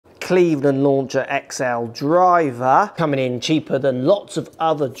Cleveland Launcher XL driver, coming in cheaper than lots of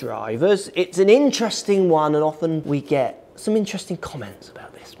other drivers. It's an interesting one, and often we get some interesting comments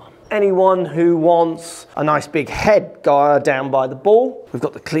about this one. Anyone who wants a nice big head guard down by the ball, we've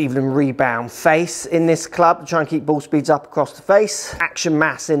got the Cleveland Rebound face in this club to try and keep ball speeds up across the face. Action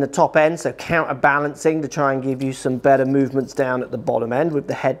mass in the top end, so counterbalancing to try and give you some better movements down at the bottom end with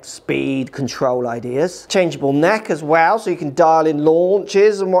the head speed control ideas. Changeable neck as well, so you can dial in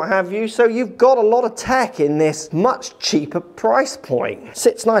launches and what have you. So you've got a lot of tech in this much cheaper price point.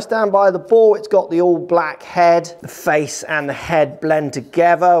 Sits nice down by the ball. It's got the all black head. The face and the head blend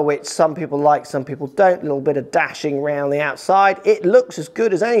together, which some people like, some people don't. A little bit of dashing around the outside. It looks as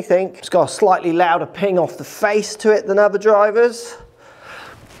good as anything. It's got a slightly louder ping off the face to it than other drivers,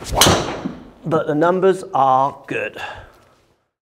 but the numbers are good.